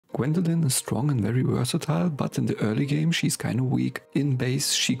Gwendolin is strong and very versatile, but in the early game she's kinda weak. In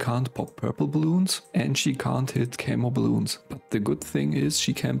base she can't pop purple balloons and she can't hit camo balloons. But the good thing is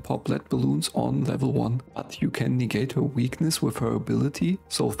she can pop lead balloons on level 1. But you can negate her weakness with her ability,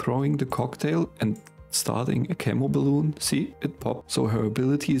 so throwing the cocktail and starting a camo balloon, see, it popped. So her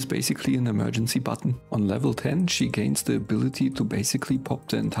ability is basically an emergency button. On level 10 she gains the ability to basically pop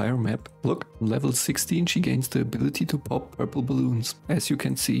the entire map. Look, on level 16 she gains the ability to pop purple balloons. As you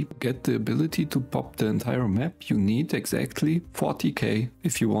can see, to get the ability to pop the entire map you need exactly 40k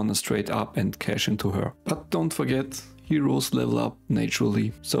if you want to straight up and cash into her. But don't forget, heroes level up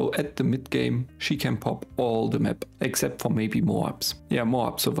naturally, so at the mid game she can pop all the map, except for maybe Moabs. Yeah,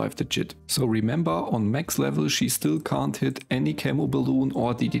 Moab survived the jit. So remember, on max level she still can't hit any camo balloon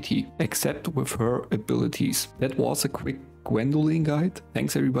or DDT, except with her abilities. That was a quick Gwendolin guide.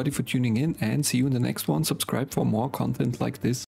 Thanks everybody for tuning in and see you in the next one. Subscribe for more content like this.